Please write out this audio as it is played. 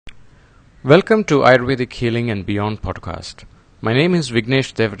Welcome to Ayurvedic Healing and Beyond podcast. My name is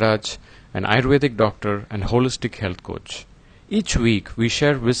Vignesh Devraj, an Ayurvedic doctor and holistic health coach. Each week, we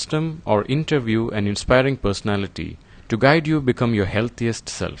share wisdom or interview an inspiring personality to guide you become your healthiest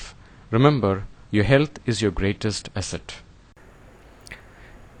self. Remember, your health is your greatest asset.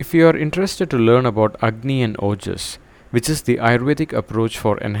 If you are interested to learn about Agni and Ojas, which is the Ayurvedic approach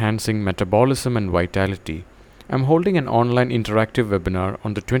for enhancing metabolism and vitality, I'm holding an online interactive webinar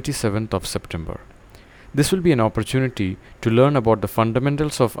on the 27th of September. This will be an opportunity to learn about the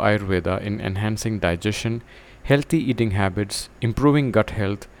fundamentals of Ayurveda in enhancing digestion, healthy eating habits, improving gut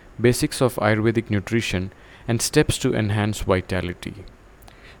health, basics of Ayurvedic nutrition, and steps to enhance vitality.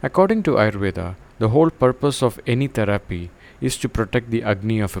 According to Ayurveda, the whole purpose of any therapy is to protect the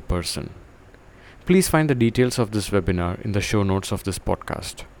Agni of a person. Please find the details of this webinar in the show notes of this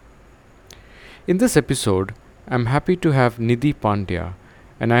podcast. In this episode, I'm happy to have Nidhi Pandya,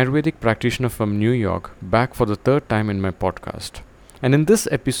 an Ayurvedic practitioner from New York, back for the third time in my podcast. And in this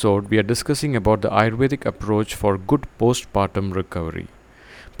episode, we are discussing about the Ayurvedic approach for good postpartum recovery.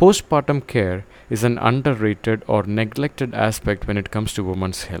 Postpartum care is an underrated or neglected aspect when it comes to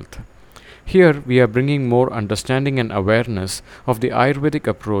women's health. Here, we are bringing more understanding and awareness of the Ayurvedic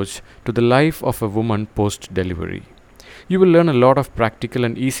approach to the life of a woman post delivery. You will learn a lot of practical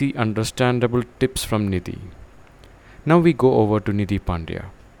and easy understandable tips from Nidhi. Now we go over to Nidhi Pandya.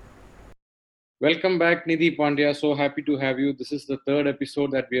 Welcome back, Nidhi Pandya. So happy to have you. This is the third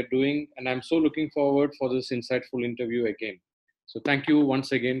episode that we are doing, and I'm so looking forward for this insightful interview again. So thank you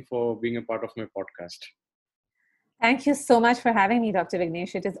once again for being a part of my podcast. Thank you so much for having me, Dr.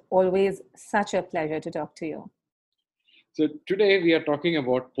 Vignesh. It is always such a pleasure to talk to you. So today we are talking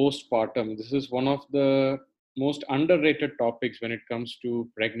about postpartum. This is one of the most underrated topics when it comes to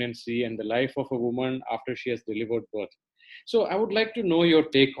pregnancy and the life of a woman after she has delivered birth. So I would like to know your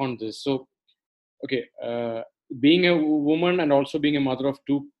take on this. So, okay, being a woman and also being a mother of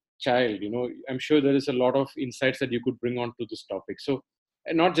two child, I'm sure there is a lot of insights that you could bring on to this topic. So,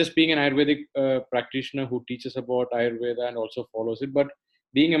 and not just being an Ayurvedic practitioner who teaches about Ayurveda and also follows it, but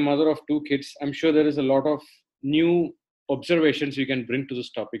being a mother of two kids, I'm sure there is a lot of new observations you can bring to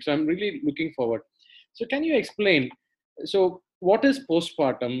this topic. So I'm really looking forward. So can you explain? So what is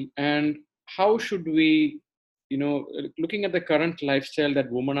postpartum and how should we, looking at the current lifestyle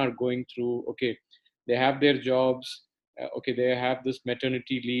that women are going through? Okay, they have their jobs. Okay, they have this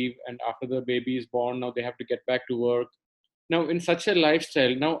maternity leave, and after the baby is born, now they have to get back to work. Now, in such a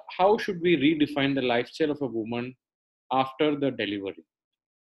lifestyle, now how should we redefine the lifestyle of a woman after the delivery?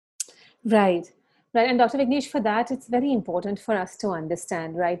 Right. Right. And Dr. Vignesh, for that, it's very important for us to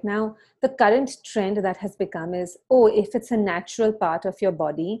understand right now the current trend that has become is, oh, if it's a natural part of your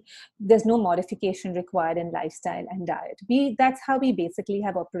body, there's no modification required in lifestyle and diet. That's how we basically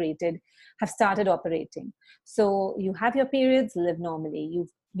have started operating. So you have your periods, live normally.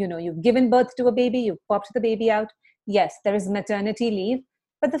 You've given birth to a baby, you've popped the baby out. Yes, there is maternity leave,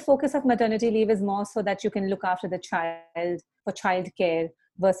 but the focus of maternity leave is more so that you can look after the child for child care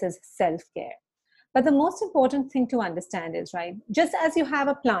versus self care. But the most important thing to understand is, right, just as you have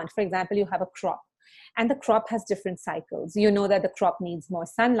a plant, for example, you have a crop, and the crop has different cycles. You know that the crop needs more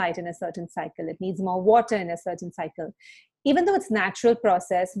sunlight in a certain cycle, it needs more water in a certain cycle. Even though it's natural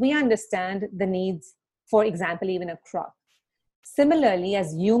process, we understand the needs, for example, even a crop. Similarly,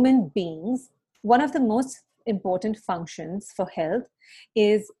 as human beings, one of the most important functions for health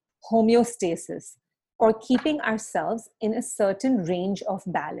is homeostasis, or keeping ourselves in a certain range of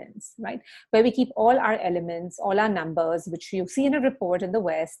balance, right? Where we keep all our elements, all our numbers, which you see in a report in the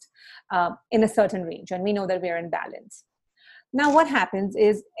West, in a certain range, and we know that we are in balance. Now, what happens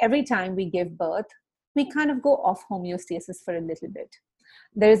is every time we give birth, we kind of go off homeostasis for a little bit.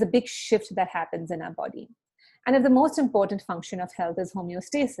 There is a big shift that happens in our body. And if the most important function of health is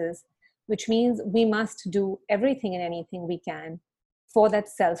homeostasis, which means we must do everything and anything we can for that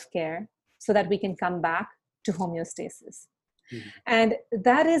self care so that we can come back to homeostasis. Mm-hmm. And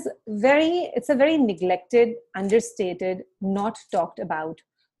that is it's a very neglected, understated, not talked about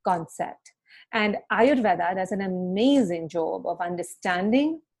concept. And Ayurveda does an amazing job of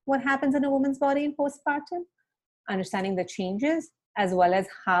understanding what happens in a woman's body in postpartum, understanding the changes, as well as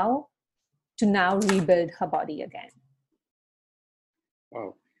how to now rebuild her body again.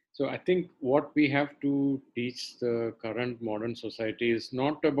 Wow. So I think what we have to teach the current modern society is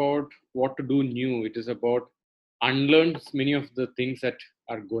not about what to do new. It is about unlearn many of the things that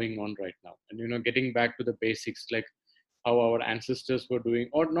are going on right now, and getting back to the basics, like how our ancestors were doing,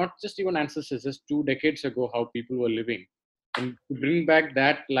 or not just even ancestors, just 2 decades ago, how people were living, and to bring back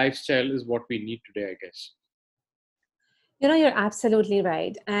that lifestyle is what we need today, I guess. You're absolutely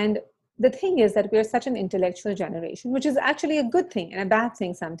right. And the thing is that we're such an intellectual generation, which is actually a good thing and a bad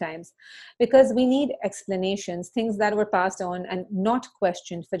thing sometimes, because we need explanations, things that were passed on and not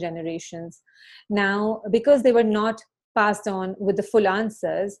questioned for generations. Now, because they were not passed on with the full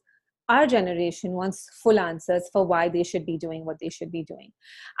answers, our generation wants full answers for why they should be doing what they should be doing.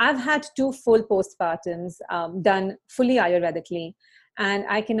 I've had two full postpartums done fully Ayurvedically, and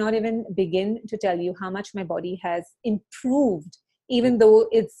I cannot even begin to tell you how much my body has improved, even though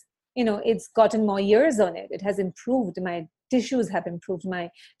it's gotten more years on it. It has improved. My tissues have improved. My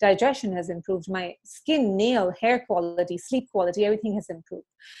digestion has improved. My skin, nail, hair quality, sleep quality, everything has improved.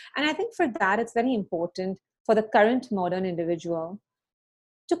 And I think for that, it's very important for the current modern individual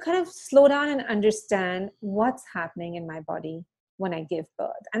to kind of slow down and understand what's happening in my body when I give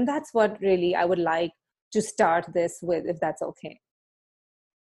birth. And that's what really I would like to start this with, if that's okay.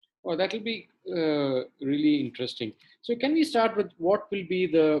 Oh, that will be really interesting. So, can we start with what will be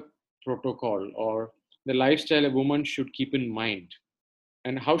the protocol or the lifestyle a woman should keep in mind?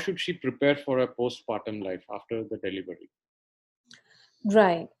 And how should she prepare for a postpartum life after the delivery?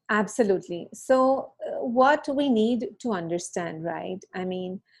 Right, absolutely. So, what we need to understand, right? I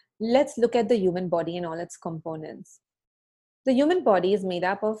mean, let's look at the human body and all its components. The human body is made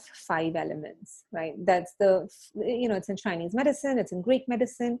up of five elements, right? It's in Chinese medicine, it's in Greek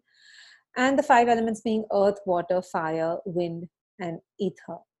medicine, and the five elements being earth, water, fire, wind, and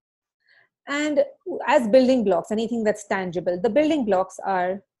ether. And as building blocks, anything that's tangible, the building blocks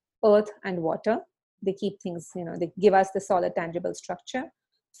are earth and water. They keep things, they give us the solid, tangible structure.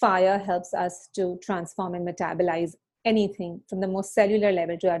 Fire helps us to transform and metabolize anything from the most cellular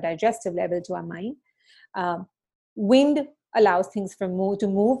level to our digestive level to our mind. Um, Wind allows things to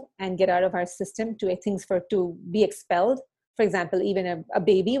move and get out of our system, to be expelled. For example, even a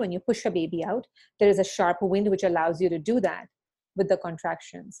baby, when you push a baby out, there is a sharp wind which allows you to do that with the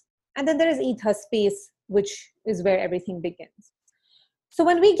contractions. And then there is ether, space, which is where everything begins. So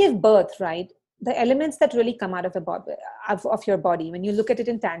when we give birth, right, the elements that really come out of, of your body, when you look at it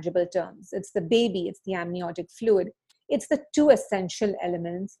in tangible terms, it's the baby, it's the amniotic fluid, it's the two essential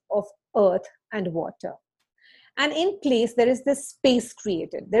elements of earth and water. And in place, there is this space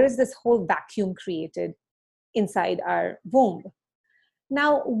created. There is this whole vacuum created inside our womb.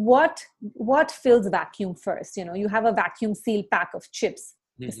 Now, what fills vacuum first? You have a vacuum seal pack of chips.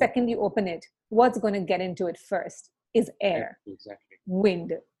 The second you open it, what's going to get into it first is air, Exactly.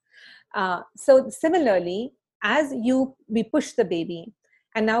 wind. So similarly, we push the baby,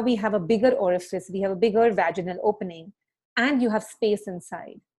 and now we have a bigger orifice, we have a bigger vaginal opening, and you have space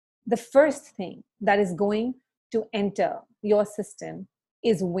inside. The first thing that is going to enter your system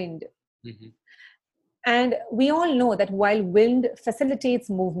is wind. Mm-hmm. And we all know that while wind facilitates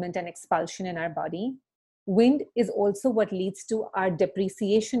movement and expulsion in our body, wind is also what leads to our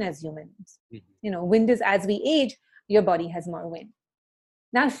depreciation as humans. Mm-hmm. Wind is, as we age, your body has more wind.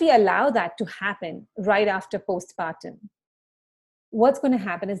 Now, if we allow that to happen right after postpartum, what's going to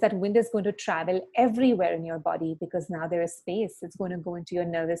happen is that wind is going to travel everywhere in your body because now there is space. It's going to go into your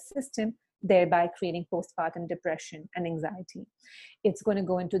nervous system, thereby creating postpartum depression and anxiety. It's going to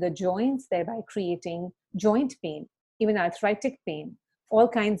go into the joints, thereby creating joint pain, even arthritic pain, all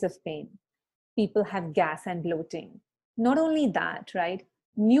kinds of pain. People have gas and bloating. Not only that, right?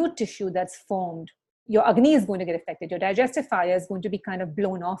 New tissue that's formed, your Agni is going to get affected. Your digestive fire is going to be kind of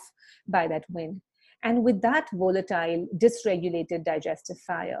blown off by that wind. And with that volatile, dysregulated digestive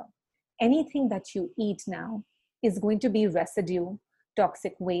fire, anything that you eat now is going to be residue,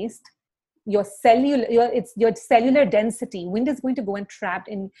 toxic waste. Your cellular density. Wind is going to go and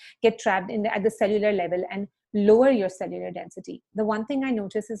get trapped in at the cellular level and lower your cellular density. The one thing I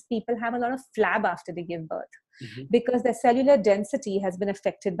notice is people have a lot of flab after they give birth because their cellular density has been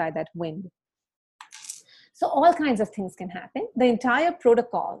affected by that wind. So all kinds of things can happen. The entire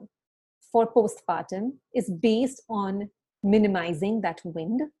protocol for postpartum is based on minimizing that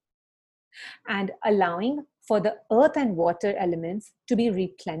wind and allowing for the earth and water elements to be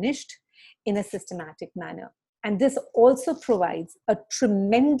replenished in a systematic manner. And this also provides a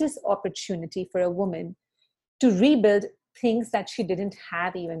tremendous opportunity for a woman to rebuild things that she didn't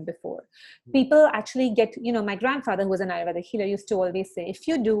have even before. People actually get, my grandfather, who was an Ayurvedic healer, used to always say, if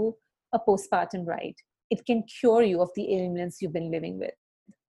you do a postpartum right, it can cure you of the ailments you've been living with.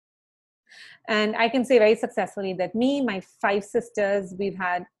 And I can say very successfully that me, my 5 sisters, we've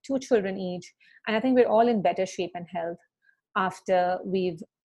had 2 children each. And I think we're all in better shape and health after we've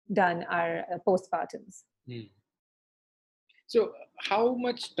done our postpartums. So, how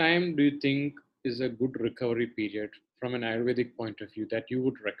much time do you think is a good recovery period from an Ayurvedic point of view that you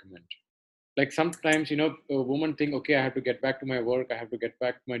would recommend? like sometimes, a woman think, okay, I have to get back to my work, I have to get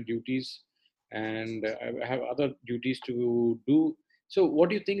back to my duties, and I have other duties to do. So what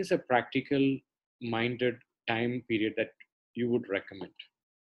do you think is a practical minded time period that you would recommend?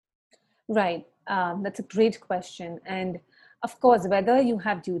 Right. That's a great question. And of course, whether you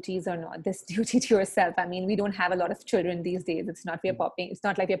have duties or not, this duty to yourself. I mean, we don't have a lot of children these days. It's not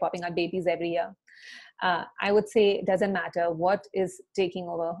like we're popping out babies every year. I would say it doesn't matter what is taking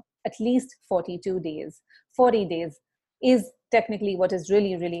over. At least 42 days, 40 days is technically what is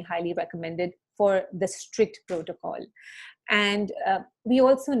really, really highly recommended for the strict protocol. And we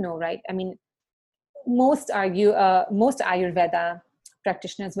also know, right? I mean, most Ayurveda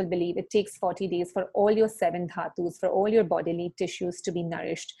practitioners will believe it takes 40 days for all your seven dhatus, for all your bodily tissues to be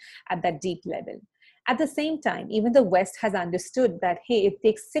nourished at that deep level. At the same time, even the West has understood that, hey, it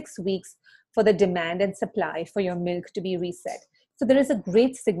takes 6 weeks for the demand and supply for your milk to be reset. So there is a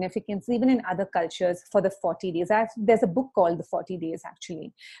great significance, even in other cultures, for the 40 days. There's a book called The 40 Days,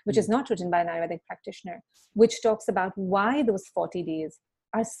 actually, which is not written by an Ayurvedic practitioner, which talks about why those 40 days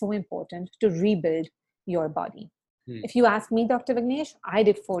are so important to rebuild your body. If you ask me, Dr. Vignesh, I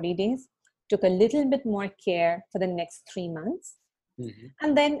did 40 days, took a little bit more care for the next 3 months.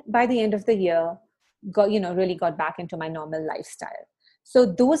 And then by the end of the year, really got back into my normal lifestyle. So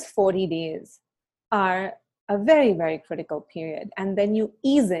those 40 days are a very, very critical period. And then you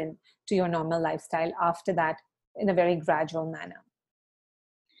ease in to your normal lifestyle after that in a very gradual manner.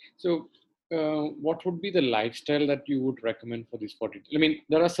 So, what would be the lifestyle that you would recommend for these 40? I mean,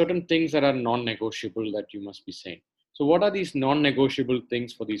 there are certain things that are non-negotiable that you must be saying. So, what are these non-negotiable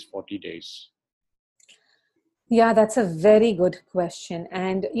things for these 40 days? Yeah, that's a very good question.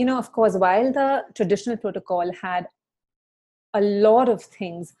 And, of course, while the traditional protocol had a lot of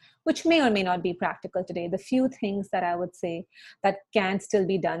things which may or may not be practical today, the few things that I would say that can still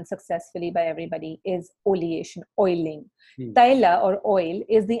be done successfully by everybody is oleation, oiling. Taila or oil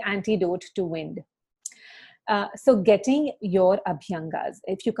is the antidote to wind. So getting your abhyangas,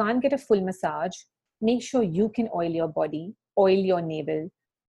 if you can't get a full massage, make sure you can oil your body, oil your navel,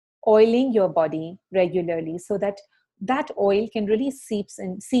 oiling your body regularly so that that oil can really seep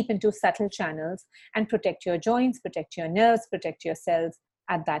into subtle channels and protect your joints, protect your nerves, protect your cells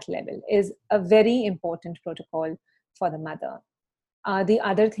at that level is a very important protocol for the mother. The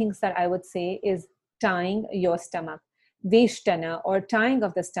other things that I would say is tying your stomach. Veshtana or tying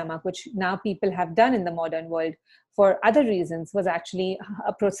of the stomach, which now people have done in the modern world for other reasons, was actually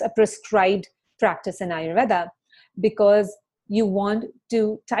a prescribed practice in Ayurveda because you want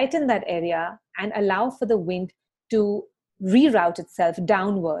to tighten that area and allow for the wind to reroute itself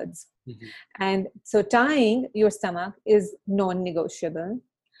downwards. And so tying your stomach is non-negotiable.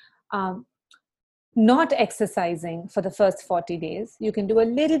 Not exercising for the first 40 days. You can do a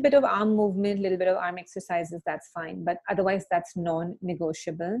little bit of arm movement, little bit of arm exercises, that's fine. But otherwise, that's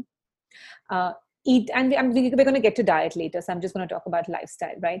non-negotiable. Eat, and we're going to get to diet later, so I'm just going to talk about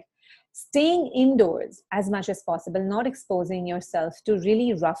lifestyle, right? Staying indoors as much as possible, not exposing yourself to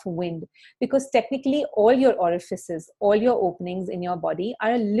really rough wind, because technically all your orifices, all your openings in your body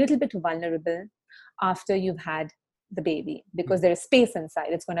are a little bit vulnerable after you've had the baby, because there's space inside,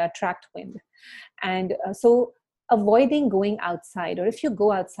 it's going to attract wind. And so avoiding going outside, or if you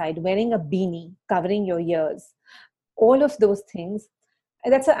go outside, wearing a beanie, covering your ears, all of those things.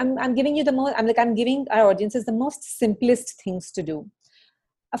 I'm giving you the most, I'm giving our audiences the most simplest things to do.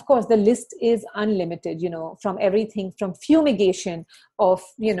 Of course, the list is unlimited, from everything from fumigation of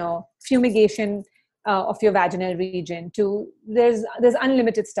your vaginal region to there's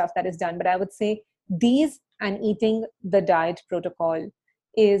unlimited stuff that is done. But I would say these and eating the diet protocol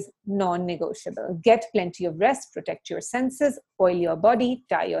is non-negotiable. Get plenty of rest, protect your senses, oil your body,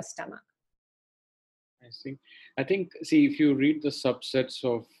 tie your stomach. I think, see, if you read the subsets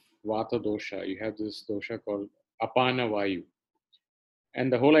of Vata dosha, you have this dosha called Apana Vayu.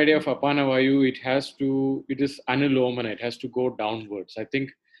 And the whole idea of Apana Vayu, it is anulomana, it has to go downwards. I think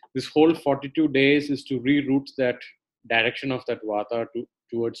this whole 42 days is to reroute that direction of that Vata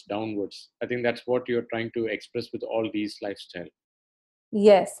towards downwards. I think that's what you're trying to express with all these lifestyle.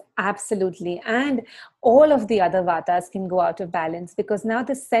 Yes, absolutely. And all of the other vatas can go out of balance because now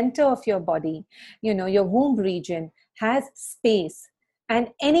the center of your body, your womb region has space. And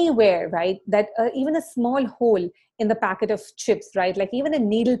anywhere, right, that even a small hole in the packet of chips, right, like even a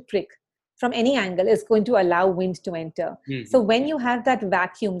needle prick from any angle is going to allow wind to enter. So when you have that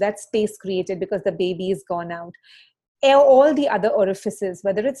vacuum, that space created because the baby is gone out, all the other orifices,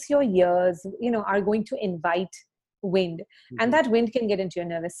 whether it's your ears, are going to invite wind. And that wind can get into your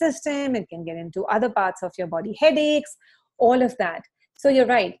nervous system, it can get into other parts of your body, headaches, all of that. So you're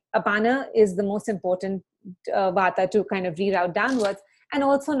right. Apana is the most important vata to kind of reroute downwards, and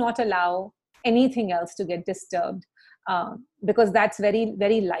also not allow anything else to get disturbed, because that's very,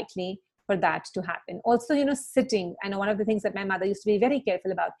 very likely for that to happen. Also, sitting. I know one of the things that my mother used to be very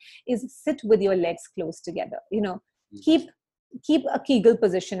careful about is sit with your legs close together. Keep keep a Kegel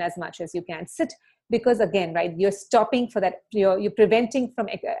position as much as you can. Sit, because again, right, you're stopping for that. You're preventing from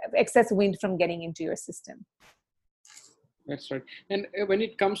excess wind from getting into your system. That's right. And when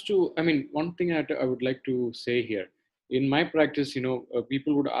it comes to, I mean, one thing I would like to say here, in my practice,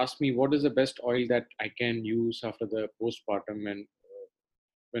 people would ask me, what is the best oil that I can use after the postpartum?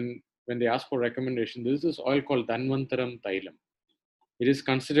 And when they ask for recommendation, there is this oil called Dhanvantaram Thailam. It is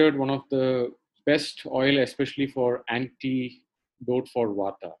considered one of the best oil, especially for antidote for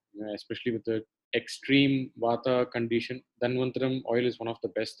Vata, especially with the extreme Vata condition. Dhanvantaram oil is one of the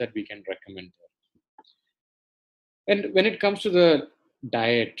best that we can recommend. And when it comes to the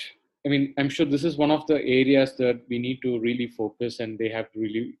diet, I mean, I'm sure this is one of the areas that we need to really focus, and they have to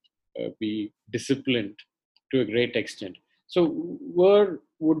really be disciplined to a great extent. So, where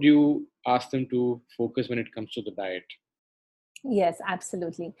would you ask them to focus when it comes to the diet? Yes,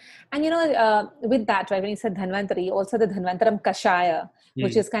 absolutely. And with that, right, when you said Dhanvantari, also the Dhanvantaram Kashaya,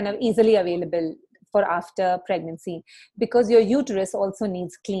 which is kind of easily available for after pregnancy, because your uterus also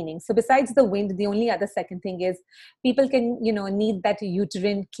needs cleaning. So besides the wind, the only other second thing is people can, need that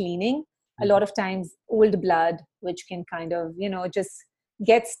uterine cleaning. A lot of times old blood, which can kind of, just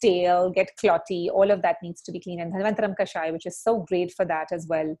get stale, get clotty, all of that needs to be cleaned. And Dhanvantaram Kashaya, which is so great for that as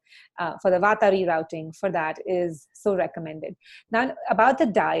well, for the Vata rerouting, for that is so recommended. Now, about the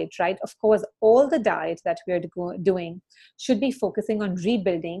diet, right? Of course, all the diet that we're doing should be focusing on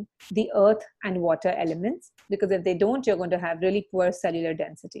rebuilding the earth and water elements, because if they don't, you're going to have really poor cellular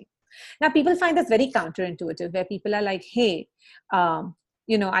density. Now, people find this very counterintuitive, where people are like, hey,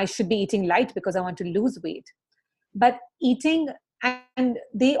 I should be eating light because I want to lose weight. But eating, and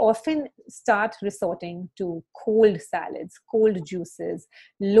they often start resorting to cold salads, cold juices,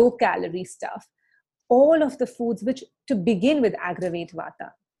 low calorie stuff, all of the foods which to begin with aggravate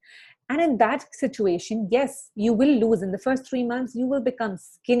Vata. And in that situation, yes, you will lose. In the first 3 months, you will become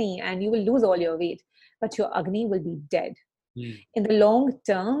skinny and you will lose all your weight, but your Agni will be dead. In the long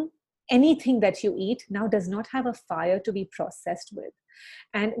term, anything that you eat now does not have a fire to be processed with.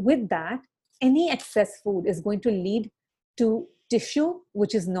 And with that, any excess food is going to lead to tissue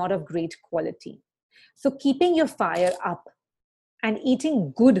which is not of great quality. So keeping your fire up and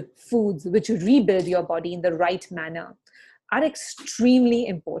eating good foods which rebuild your body in the right manner are extremely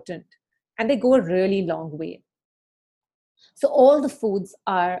important, and they go a really long way. So all the foods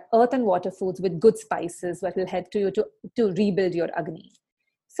are earth and water foods with good spices that will help you to rebuild your Agni.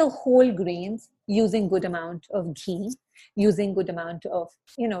 So whole grains, using good amount of ghee, using good amount of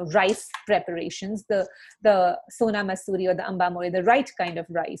rice preparations, the sona masuri or the ambamori, the right kind of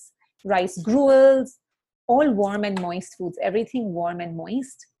rice gruels, all warm and moist foods, everything warm and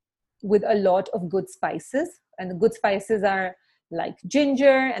moist with a lot of good spices. And the good spices are like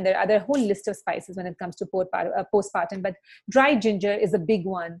ginger, and there are other whole list of spices when it comes to postpartum, but dried ginger is a big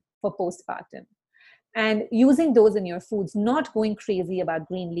one for postpartum. And using those in your foods, not going crazy about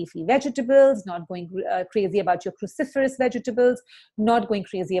green leafy vegetables, not going crazy about your cruciferous vegetables, not going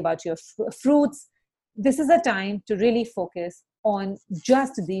crazy about your fruits. This is a time to really focus on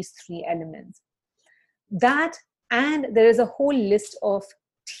just these three elements. That, and there is a whole list of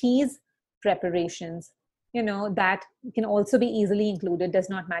teas preparations, that can also be easily included. Does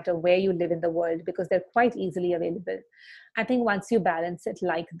not matter where you live in the world, because they're quite easily available. I think once you balance it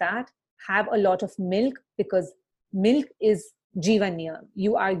like that, have a lot of milk, because milk is jivanya.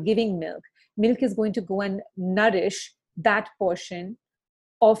 You are giving milk. Milk is going to go and nourish that portion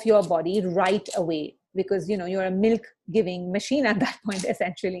of your body right away, because you're a milk giving machine at that point,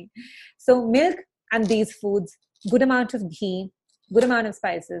 essentially. So milk and these foods, good amount of ghee, good amount of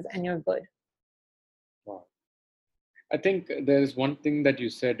spices, and you're good. Wow. I think there's one thing that you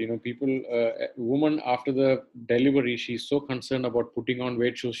said, people, a woman after the delivery, she's so concerned about putting on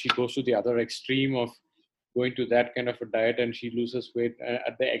weight, so she goes to the other extreme of going to that kind of a diet, and she loses weight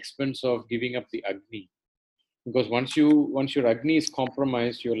at the expense of giving up the Agni. Because once your Agni is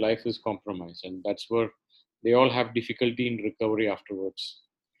compromised, your life is compromised, and that's where they all have difficulty in recovery afterwards.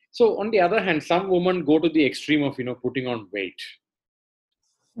 So on the other hand, some women go to the extreme of, putting on weight.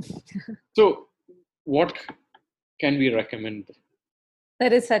 So what can we recommend?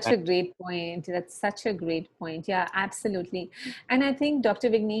 That is such a great point. That's such a great point. Yeah, absolutely. And I think,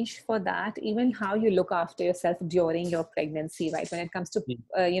 Dr. Vignesh, for that, even how you look after yourself during your pregnancy, right? When it comes to,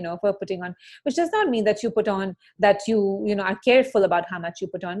 for putting on, which does not mean that you put on, that you are careful about how much you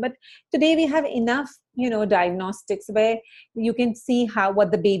put on. But today we have enough, diagnostics where you can see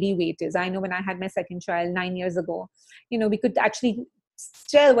what the baby weight is. I know when I had my second child 9 years ago, we could actually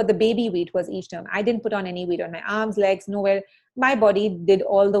tell what the baby weight was each time. I didn't put on any weight on my arms, legs, nowhere. My body did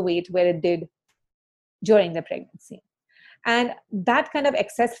all the weight where it did during the pregnancy. And that kind of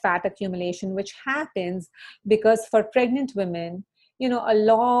excess fat accumulation, which happens because for pregnant women, a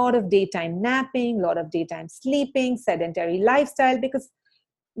lot of daytime napping, a lot of daytime sleeping, sedentary lifestyle, because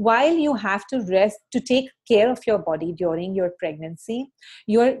while you have to rest to take care of your body during your pregnancy,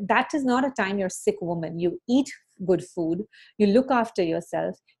 that is not a time you're sick woman. You eat good food, you look after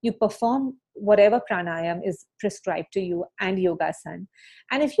yourself, you perform whatever pranayam is prescribed to you and yogasan.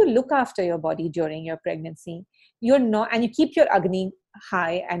 And if you look after your body during your pregnancy, you're not, and you keep your agni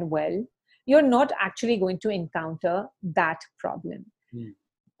high and well, you're not actually going to encounter that problem.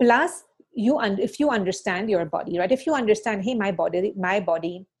 Plus, if you understand your body, right? If you understand, hey, my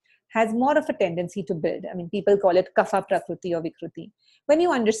body has more of a tendency to build. I mean, people call it kapha prakriti or vikruti. When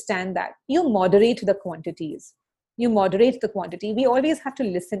you understand that, you moderate the quantities. You moderate the quantity. We always have to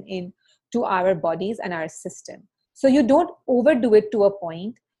listen in to our bodies and our system. So you don't overdo it to a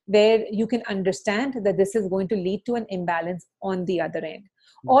point where you can understand that this is going to lead to an imbalance on the other end.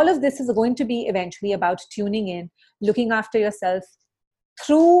 All of this is going to be eventually about tuning in, looking after yourself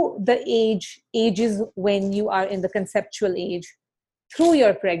through the ages when you are in the conceptual age, through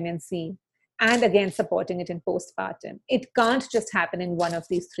your pregnancy, and again supporting it in postpartum. It can't just happen in one of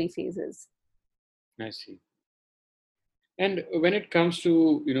these three phases. I see. And when it comes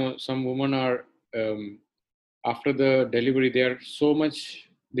to, some women are, after the delivery,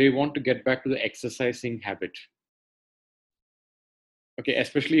 they want to get back to the exercising habit. Okay,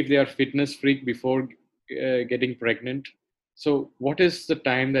 especially if they are fitness freak before getting pregnant. So what is the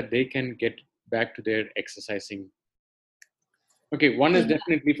time that they can get back to their exercising? Okay, one is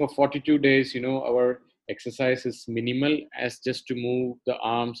definitely for 42 days, our exercise is minimal, as just to move the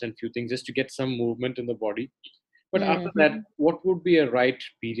arms and few things, just to get some movement in the body. But after that, what would be a right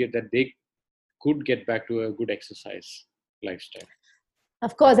period that they could get back to a good exercise lifestyle?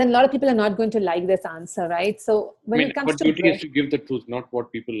 Of course, and a lot of people are not going to like this answer, right? So when it comes our duty is to give the truth, not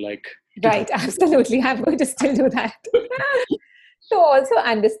what people like. Right, absolutely. I'm going to still do that. So also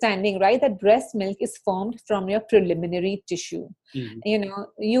understanding, right, that breast milk is formed from your preliminary tissue.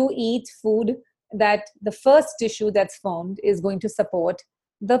 You eat food that the first tissue that's formed is going to support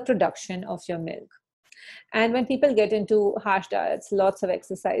the production of your milk. And when people get into harsh diets, lots of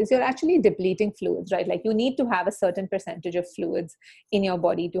exercise, you're actually depleting fluids, right? Like you need to have a certain percentage of fluids in your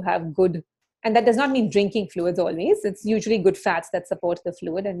body to have good, and that does not mean drinking fluids always. It's usually good fats that support the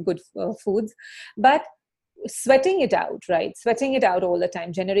fluid and good foods. But sweating it out, right? Sweating it out all the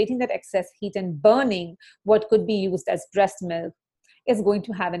time, generating that excess heat and burning what could be used as breast milk is going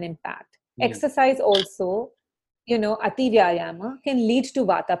to have an impact. Exercise also, ati vyayama can lead to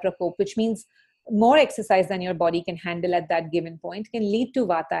vata prakop, which means more exercise than your body can handle at that given point can lead to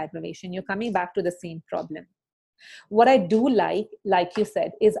vata aggravation. You're coming back to the same problem. What I do like you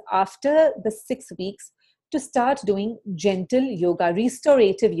said, is after the 6 weeks to start doing gentle yoga,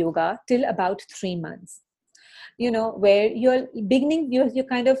 restorative yoga till about 3 months. Where you're beginning, you're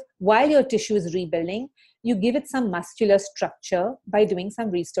kind of, while your tissue is rebuilding, you give it some muscular structure by doing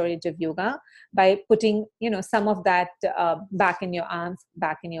some restorative yoga, by putting, some of that back in your arms,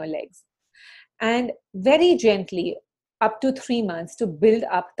 back in your legs. And very gently, up to 3 months, to build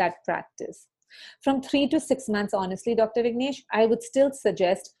up that practice. From 3 to 6 months, honestly, Dr. Vignesh, I would still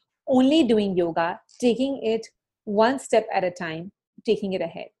suggest only doing yoga, taking it one step at a time, taking it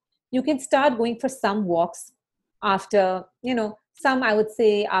ahead. You can start going for some walks after, some, I would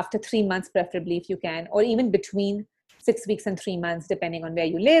say after 3 months, preferably if you can, or even between 6 weeks and 3 months, depending on where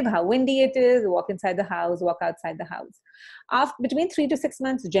you live, how windy it is, walk inside the house, walk outside the house. Between 3 to 6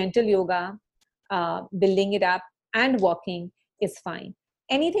 months, gentle yoga, building it up, and walking is fine.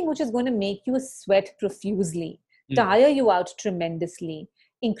 Anything which is going to make you sweat profusely, tire you out tremendously,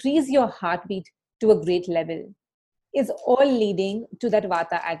 increase your heartbeat to a great level, is all leading to that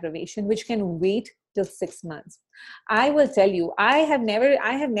vata aggravation, which can wait till 6 months. I will tell you, I have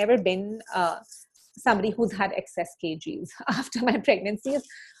never been somebody who's had excess kgs after my pregnancies.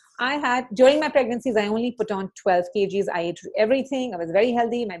 During my pregnancies, I only put on 12 kgs. I ate everything. I was very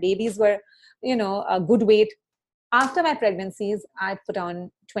healthy. My babies were, a good weight. After my pregnancies, I put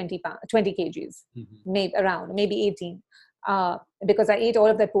on 20 kgs, maybe 18. uh, because I ate all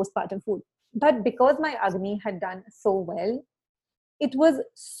of that postpartum food. But because my Agni had done so well, it was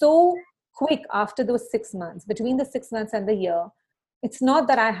so quick after those 6 months, between the 6 months and the year. It's not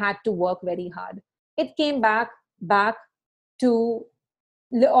that I had to work very hard. It came back to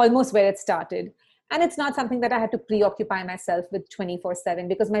almost where it started. And it's not something that I had to preoccupy myself with 24/7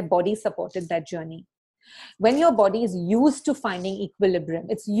 because my body supported that journey. When your body is used to finding equilibrium,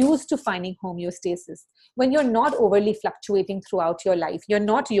 it's used to finding homeostasis. When you're not overly fluctuating throughout your life, you're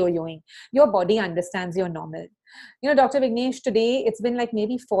not yo-yoing, your body understands you're normal. Dr. Vignesh, today it's been like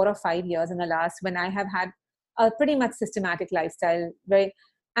maybe 4 or 5 years in the last when I have had a pretty much systematic lifestyle, right?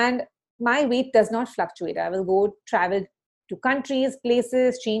 And my weight does not fluctuate. I will go travel to countries,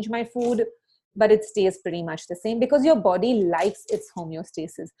 places, change my food, but it stays pretty much the same because your body likes its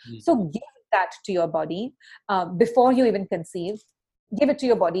homeostasis. So give that to your body before you even conceive. Give it to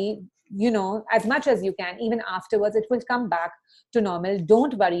your body, as much as you can. Even afterwards, it will come back to normal.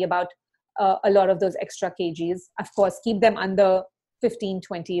 Don't worry about a lot of those extra kgs. Of course, keep them under 15,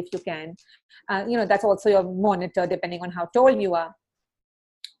 20 if you can. That's also your monitor depending on how tall you are.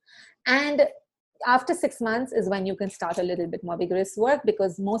 And after 6 months is when you can start a little bit more vigorous work,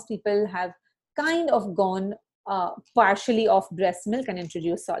 because most people have kind of gone partially off breast milk and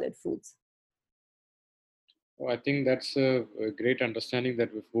introduced solid foods. I think that's a great understanding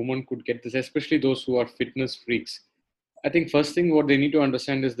that if women could get this, especially those who are fitness freaks. I think first thing what they need to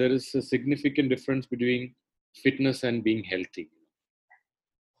understand is there is a significant difference between fitness and being healthy.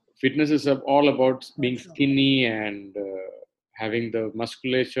 Fitness is all about being skinny and having the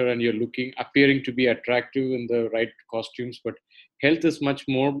musculature, and you're appearing to be attractive in the right costumes. But health is much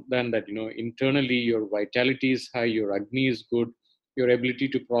more than that. Internally, your vitality is high, your Agni is good, your ability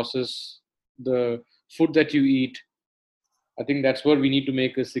to process the food that you eat. I think that's where we need to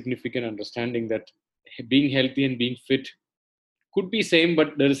make a significant understanding that being healthy and being fit could be same,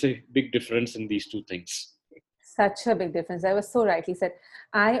 but there is a big difference in these two things. Such a big difference. That was so rightly said.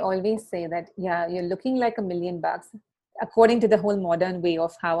 I always say that, yeah, you're looking like $1,000,000 according to the whole modern way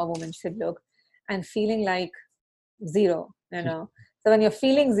of how a woman should look, and feeling like zero. So when you're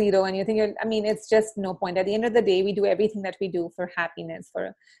feeling zero and you think it's just no point. At the end of the day, we do everything that we do for happiness,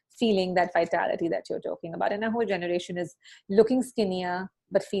 for feeling that vitality that you're talking about. And our whole generation is looking skinnier,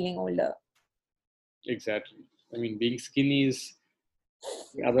 but feeling older. Exactly. Being skinny is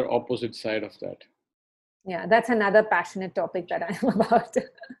the other opposite side of that. Yeah, that's another passionate topic that I'm about.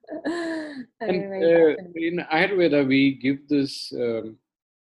 In Ayurveda, we give this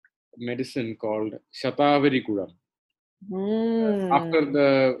medicine called Shatavari Gudam. After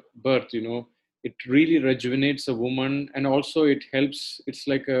the birth, it really rejuvenates a woman, and also it helps. It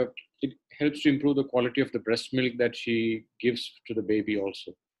helps to improve the quality of the breast milk that she gives to the baby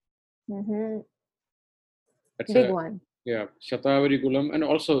also. That's big one. Yeah, Shatavari Gudam. And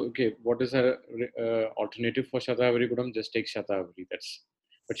also, okay, what is a alternative for Shatavari Gudam? Just take Shatavari.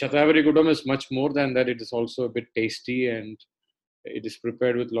 But Shatavari Gudam is much more than that. It is also a bit tasty, and it is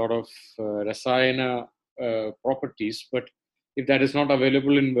prepared with a lot of rasayana properties. But if that is not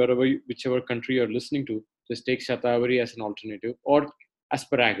available in whichever country you're listening to, just take Shatavari as an alternative, or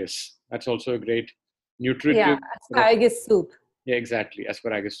asparagus. That's also a great nutritive. Yeah, asparagus soup. Yeah, exactly.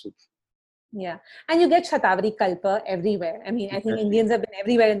 Asparagus soup. Yeah. And you get Shatavari Kalpa everywhere. I think Indians have been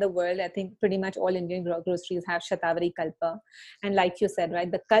everywhere in the world. I think pretty much all Indian groceries have Shatavari Kalpa. And like you said,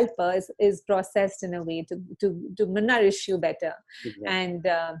 right, the Kalpa is processed in a way to nourish you better. Exactly. And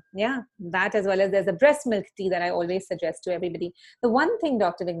that, as well as there's a breast milk tea that I always suggest to everybody. The one thing,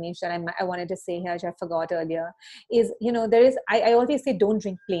 Dr. Vignesh, that I wanted to say here, which I forgot earlier, is, I always say don't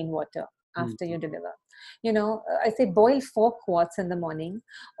drink plain water after you deliver. I say boil 4 quarts in the morning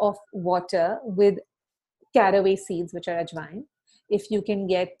of water with caraway seeds, which are ajwain. If you can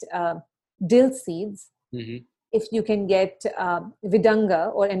get dill seeds, if you can get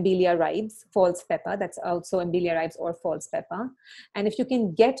vidanga or Ambelia ribes, false pepper, that's also Ambelia ribes or false pepper. And if you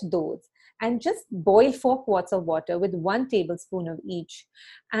can get those, and just boil 4 quarts of water with 1 tablespoon of each,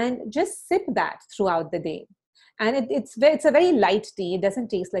 and just sip that throughout the day. And it's a very light tea. It doesn't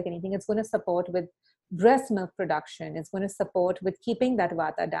taste like anything. It's going to support with breast milk production. It's going to support with keeping that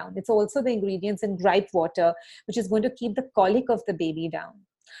vata down. It's also the ingredients in gripe water, which is going to keep the colic of the baby down.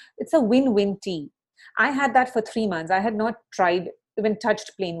 It's a win-win tea. I had that for 3 months. I had not even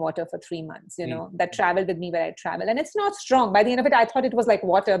touched plain water for 3 months, that traveled with me where I travel. And it's not strong. By the end of it, I thought it was like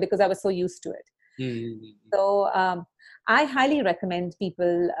water because I was so used to it. So I highly recommend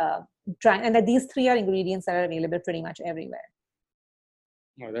people try, and that these 3 are ingredients that are available pretty much everywhere.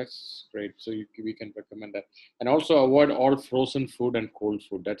 Oh, that's great. So we can recommend that. And also avoid all frozen food and cold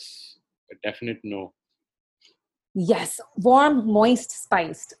food. That's a definite no. Yes, warm, moist,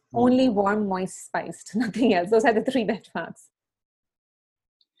 spiced. Mm. Only warm, moist, spiced. Nothing else. Those are the three benchmarks.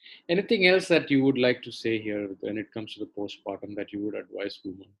 Anything else that you would like to say here when it comes to the postpartum that you would advise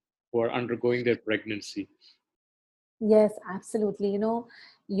women who are undergoing their pregnancy? Yes, absolutely.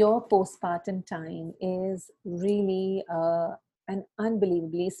 Your postpartum time is really an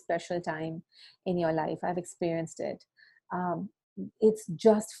unbelievably special time in your life. I've experienced it. Um, it's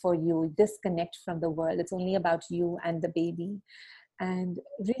just for you. Disconnect from the world. It's only about you and the baby. And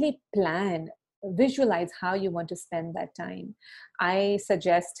really plan, visualize how you want to spend that time. I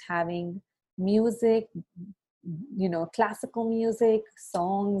suggest having music, classical music,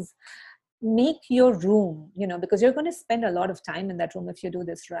 songs. Make your room, because you're going to spend a lot of time in that room if you do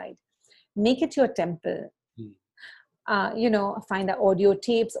this right. Make it your temple. Mm. Find the audio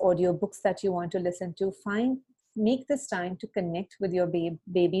tapes, audio books that you want to listen to. Make this time to connect with your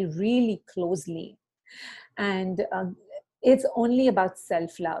baby really closely. And it's only about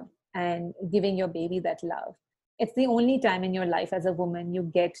self-love and giving your baby that love. It's the only time in your life as a woman you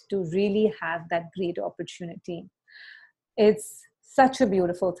get to really have that great opportunity. It's such a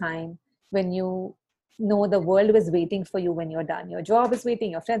beautiful time when you know the world is waiting for you when you're done. Your job is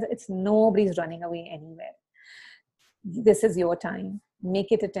waiting, your friends, it's nobody's running away anywhere. This is your time.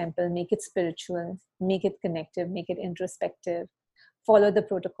 Make it a temple, make it spiritual, make it connective, make it introspective. Follow the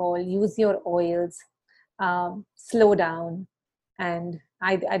protocol, use your oils, slow down, and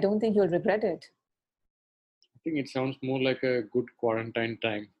I don't think you'll regret it. I think it sounds more like a good quarantine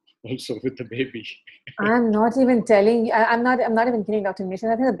time also with the baby. I'm not even telling you, I'm not even kidding, Dr.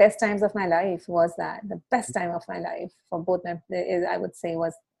 Nishan. I think the best times of my life was that. The best time of my life for both my, I would say,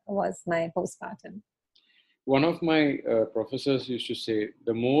 was my postpartum. One of my professors used to say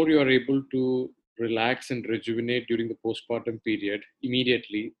the more you are able to relax and rejuvenate during the postpartum period,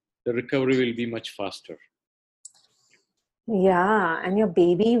 immediately the recovery will be much faster. Yeah, and your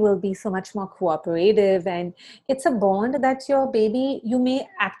baby will be so much more cooperative, and it's a bond that your baby,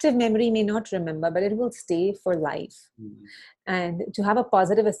 active memory may not remember, but it will stay for life. Mm. And to have a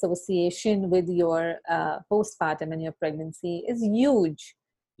positive association with your postpartum and your pregnancy is huge.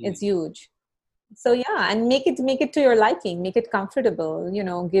 Mm. It's huge. So yeah, and make it to your liking, make it comfortable,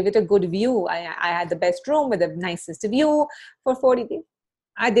 give it a good view. I had the best room with the nicest view for 40 days.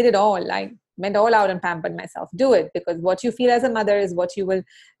 I did it all. I went all out and pampered myself. Do it, because what you feel as a mother is what you will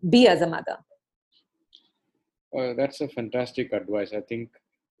be as a mother. That's a fantastic advice. I think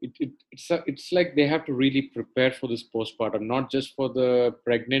it's like they have to really prepare for this postpartum, not just for the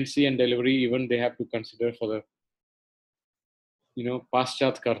pregnancy and delivery. Even they have to consider for the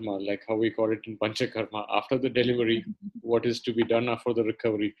paschat karma, like how we call it in Panchakarma, after the delivery, what is to be done for the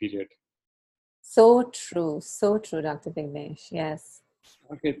recovery period. So true, Dr. Vignesh. Yes.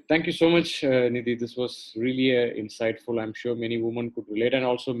 Okay, thank you so much, Nidhi. This was really insightful. I'm sure many women could relate, and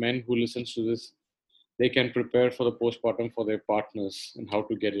also men who listens to this, they can prepare for the postpartum for their partners and how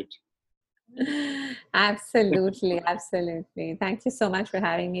to get it. Absolutely, absolutely. Thank you so much for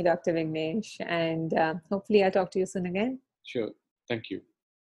having me, Dr. Vignesh. And hopefully I'll talk to you soon again. Sure. Thank you.